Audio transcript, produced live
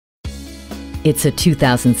It's a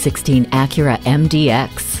 2016 Acura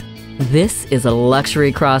MDX. This is a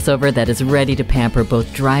luxury crossover that is ready to pamper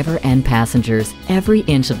both driver and passengers. Every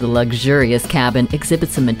inch of the luxurious cabin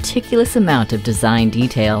exhibits a meticulous amount of design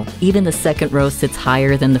detail. Even the second row sits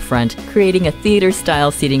higher than the front, creating a theater-style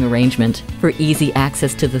seating arrangement. For easy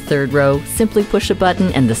access to the third row, simply push a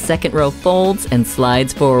button and the second row folds and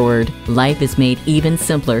slides forward. Life is made even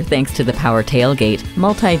simpler thanks to the power tailgate,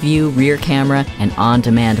 multi-view rear camera, and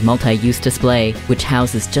on-demand multi-use display, which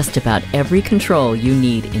houses just about every control you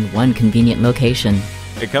need in one convenient location.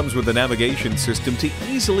 It comes with a navigation system to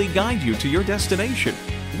easily guide you to your destination.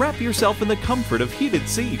 Wrap yourself in the comfort of heated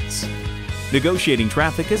seats. Negotiating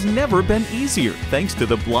traffic has never been easier thanks to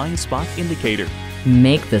the blind spot indicator.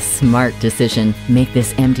 Make the smart decision. Make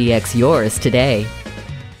this MDX yours today.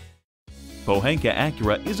 Pohanka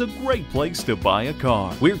Acura is a great place to buy a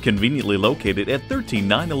car. We're conveniently located at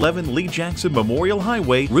 13911 Lee Jackson Memorial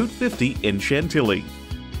Highway, Route 50 in Chantilly.